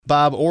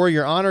Bob Orr,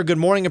 Your Honor. Good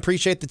morning.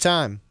 Appreciate the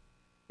time.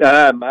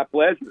 My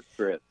pleasure,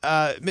 Chris.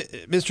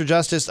 Mr.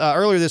 Justice,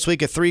 earlier this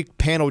week, a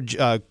three-panel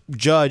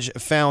judge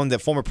found that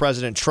former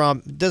President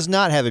Trump does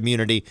not have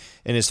immunity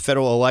in his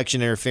federal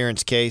election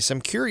interference case.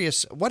 I'm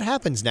curious, what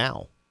happens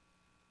now?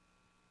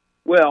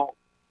 Well,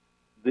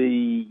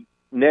 the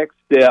next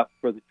step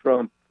for the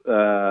Trump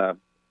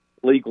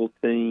legal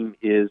team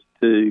is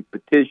to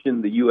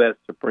petition the U.S.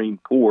 Supreme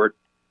Court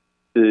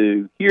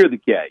to hear the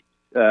case.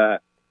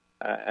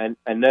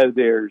 I know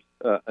there's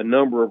a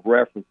number of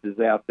references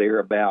out there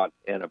about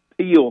an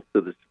appeal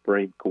to the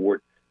Supreme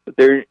Court, but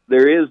there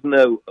is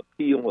no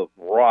appeal of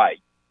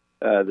right.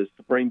 The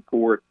Supreme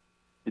Court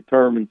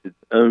determines its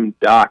own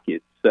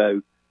docket.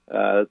 So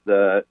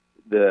the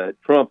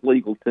Trump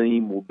legal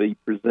team will be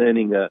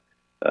presenting a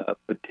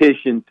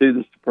petition to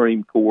the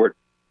Supreme Court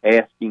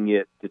asking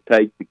it to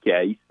take the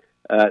case.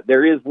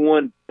 There is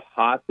one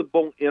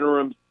possible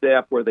interim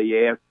step where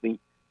they ask the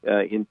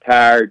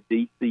entire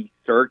D.C.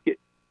 Circuit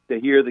to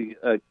hear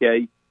the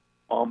case.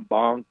 En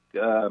banc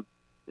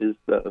is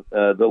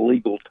the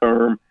legal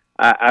term.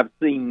 I've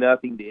seen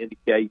nothing to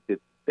indicate that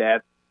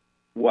that's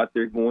what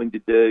they're going to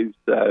do.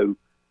 So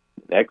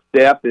the next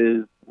step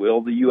is,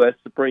 will the U.S.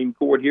 Supreme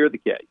Court hear the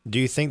case? Do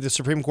you think the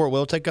Supreme Court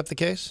will take up the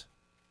case?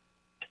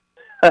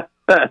 Trying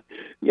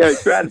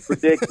to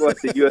predict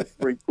what the U.S.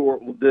 Supreme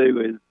Court will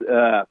do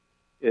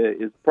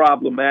is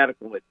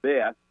problematical at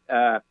best.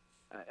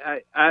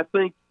 I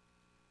think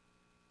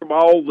from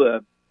all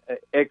the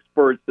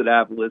experts that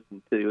I've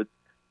listened to, it's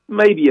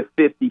maybe a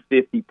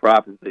 50-50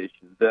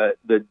 proposition.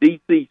 The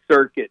D.C.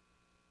 Circuit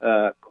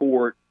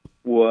Court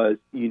was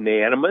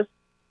unanimous.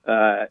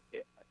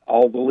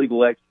 All the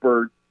legal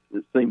experts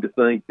seem to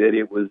think that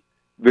it was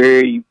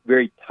very,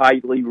 very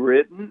tightly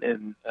written,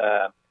 and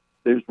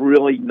there's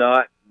really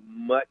not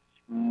much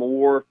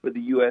more for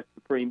the U.S.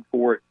 Supreme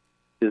Court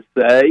to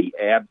say,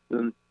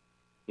 absent,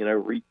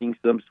 reaching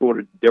some sort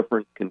of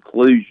different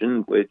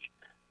conclusion, which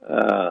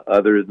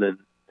other than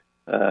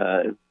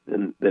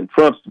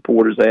Trump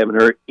supporters, I haven't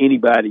heard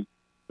anybody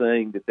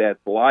saying that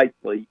that's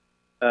likely.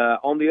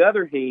 On the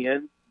other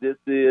hand, this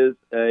is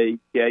a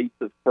case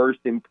of first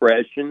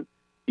impression,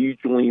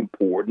 hugely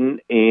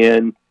important,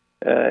 and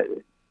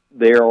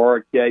there are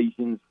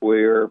occasions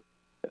where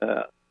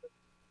the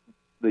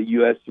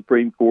U.S.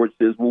 Supreme Court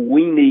says, well,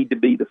 we need to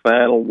be the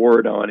final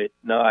word on it,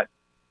 not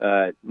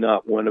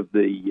one of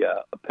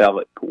the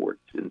appellate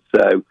courts. And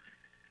so,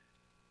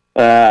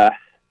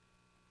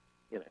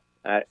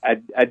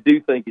 I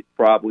do think it's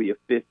probably a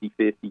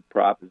 50-50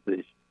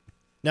 proposition.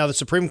 Now, the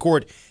Supreme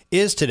Court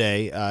is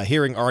today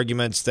hearing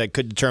arguments that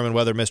could determine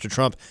whether Mr.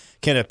 Trump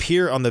can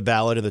appear on the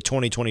ballot in the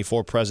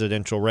 2024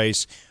 presidential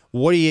race.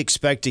 What do you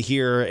expect to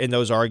hear in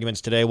those arguments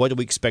today? What do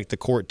we expect the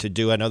court to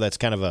do? I know that's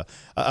kind of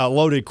a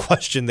loaded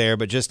question there,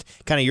 but just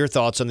kind of your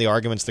thoughts on the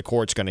arguments the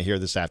court's going to hear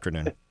this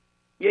afternoon.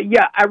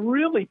 Yeah, I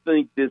really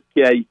think this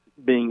case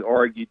being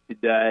argued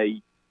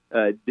today,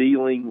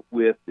 dealing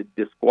with the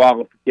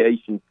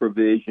disqualification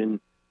provision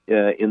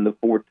in the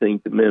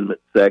 14th Amendment,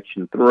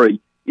 Section 3,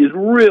 is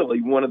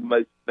really one of the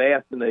most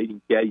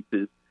fascinating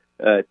cases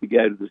to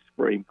go to the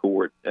Supreme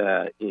Court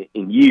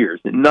in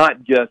years, and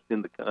not just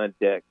in the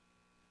context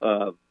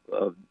of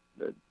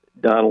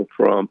Donald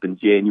Trump and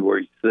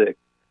January 6th.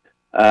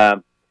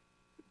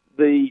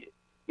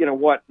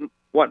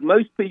 What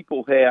most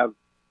people have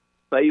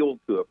failed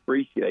to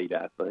appreciate,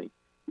 I think,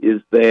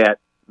 is that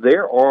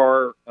there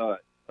are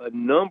a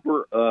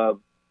number of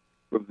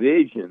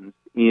provisions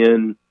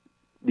in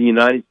the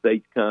United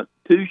States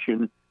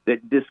Constitution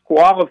that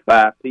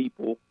disqualify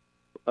people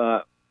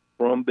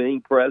from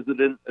being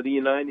president of the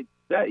United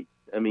States.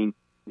 I mean,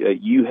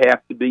 you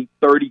have to be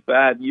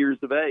 35 years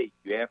of age.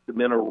 You have to have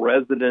been a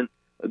resident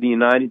of the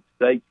United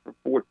States for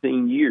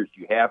 14 years.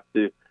 You have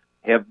to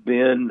have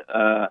been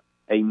a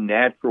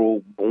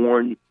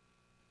natural-born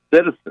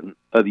citizen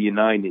of the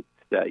United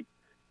States.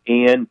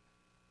 And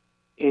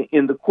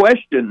the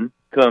question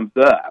comes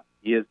up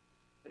is,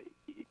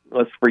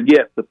 let's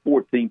forget the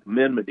 14th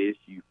Amendment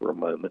issue for a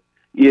moment.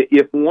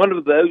 If one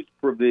of those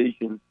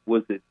provisions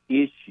was at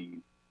issue,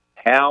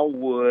 how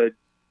would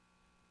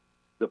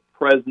the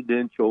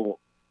presidential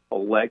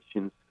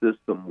election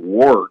system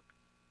work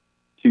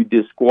to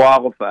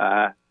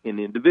disqualify an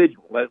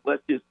individual?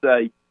 Let's just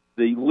say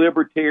the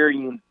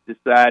Libertarians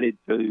decided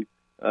to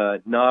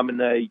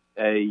nominate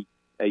a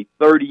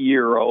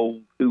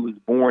 30-year-old who was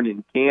born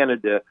in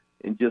Canada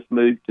and just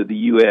moved to the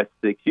U.S.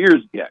 6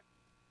 years ago.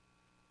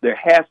 There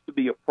has to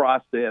be a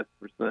process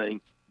for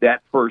saying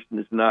that person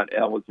is not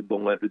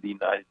eligible under the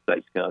United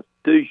States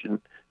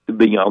Constitution to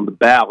be on the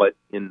ballot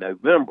in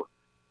November.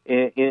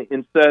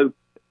 And so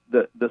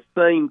the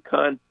same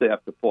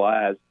concept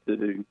applies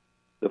to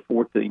the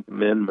 14th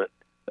Amendment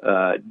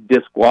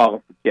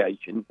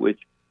disqualification, which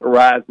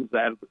arises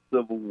out of the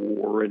Civil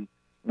War and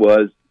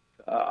was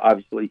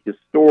obviously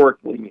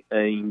historically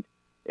aimed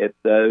at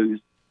those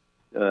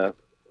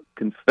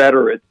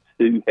Confederates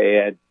who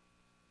had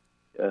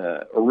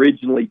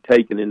originally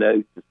taken an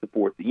oath to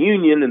support the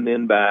Union, and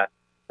then by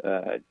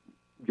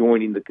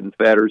joining the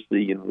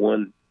Confederacy in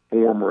one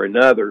form or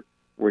another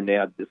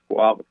now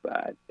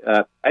disqualified.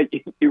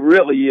 It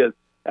really is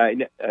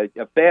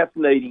a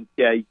fascinating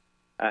case.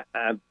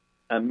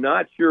 I'm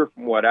not sure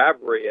from what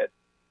I've read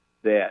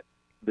that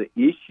the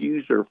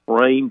issues are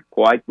framed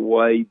quite the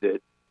way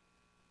that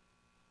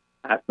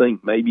I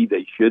think maybe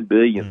they should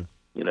be. And,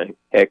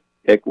 heck,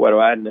 what do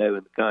I know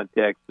in the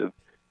context of,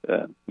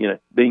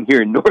 being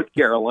here in North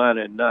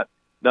Carolina and not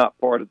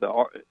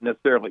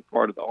necessarily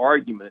part of the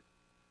argument,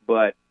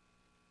 but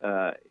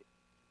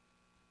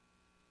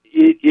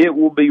it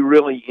will be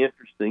really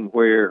interesting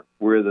where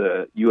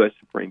the U.S.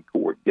 Supreme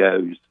Court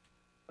goes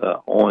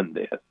on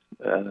this.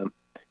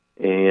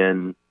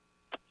 And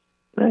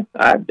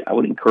I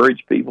would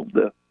encourage people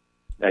to.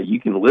 Now, you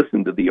can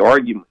listen to the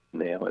arguments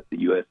now at the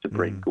U.S.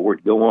 Supreme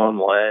Court. Go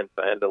online,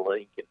 find a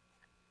link.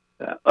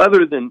 And,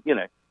 other than,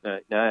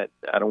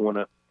 I don't want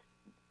to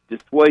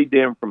dissuade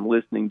them from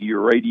listening to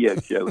your radio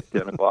show at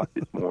 10 o'clock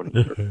this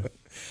morning.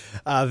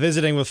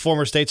 Visiting with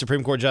former State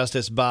Supreme Court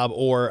Justice Bob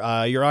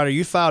Orr. Your Honor,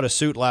 you filed a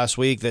suit last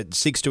week that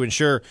seeks to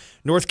ensure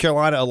North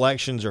Carolina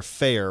elections are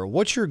fair.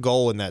 What's your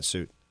goal in that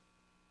suit?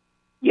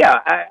 Yeah,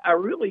 I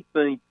really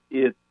think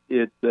it's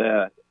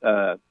a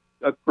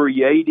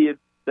creative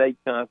state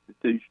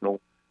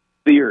constitutional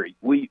theory.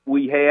 We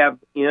have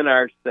in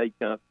our state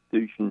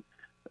constitution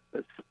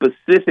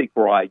specific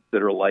rights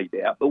that are laid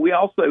out, but we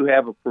also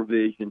have a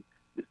provision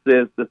that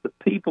says that the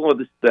people of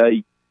the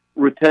state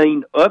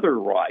retain other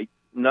rights,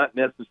 not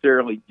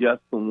necessarily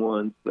just the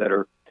ones that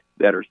are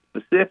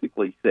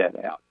specifically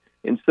set out.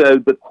 And so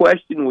the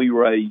question we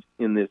raise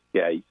in this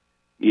case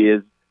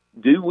is,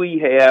 do we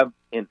have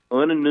an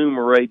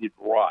unenumerated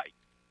right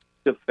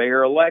to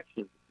fair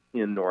elections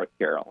in North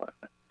Carolina?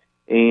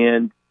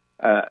 And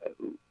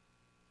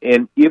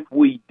if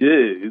we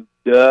do,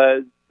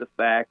 does the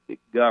fact that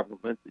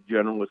government, the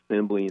General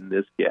Assembly in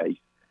this case,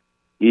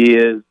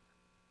 is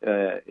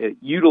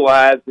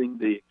utilizing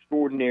the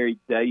extraordinary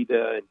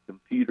data and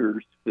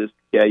computer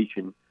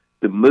sophistication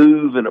to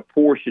move and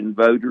apportion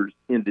voters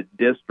into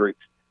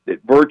districts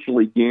that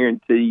virtually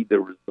guarantee the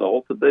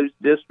result of those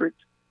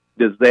districts,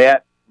 does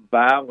that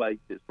violate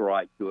this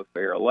right to a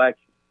fair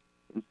election?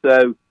 And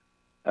so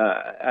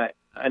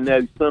I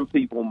know some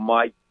people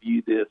might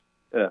view this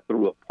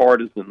through a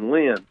partisan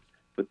lens,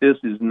 but this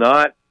is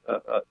not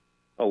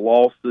a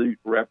lawsuit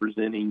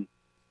representing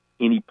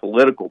any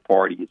political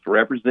party. It's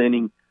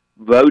representing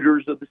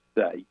voters of the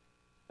state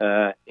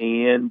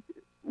and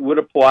would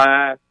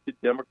apply to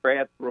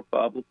Democrats,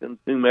 Republicans,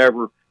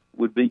 whomever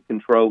would be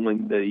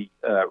controlling the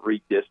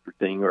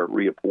redistricting or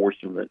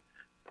reapportionment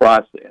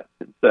process.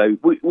 And so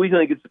we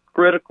think it's a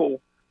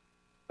critical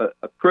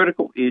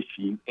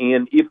issue.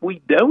 And if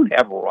we don't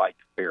have a right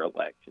to fair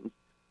elections,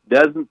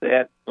 doesn't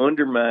that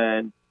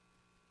undermine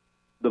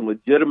the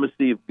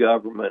legitimacy of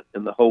government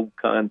and the whole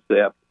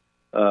concept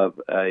of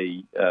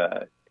a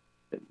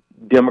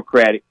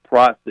democratic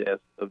process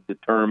of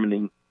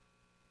determining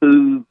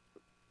who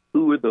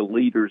are the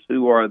leaders,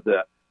 who are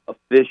the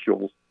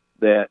officials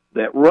that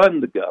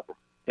run the government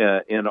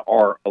and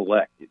are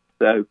elected?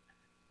 So,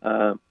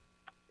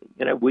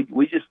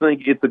 we just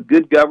think it's a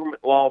good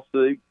government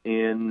lawsuit,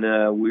 and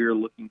we're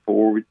looking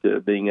forward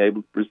to being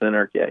able to present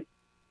our case.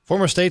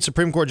 Former State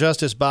Supreme Court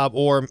Justice Bob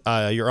Orr,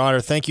 Your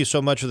Honor, thank you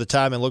so much for the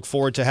time, and look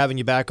forward to having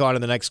you back on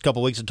in the next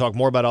couple of weeks to talk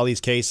more about all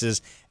these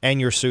cases and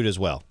your suit as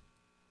well.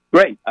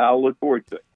 Great. I'll look forward to it.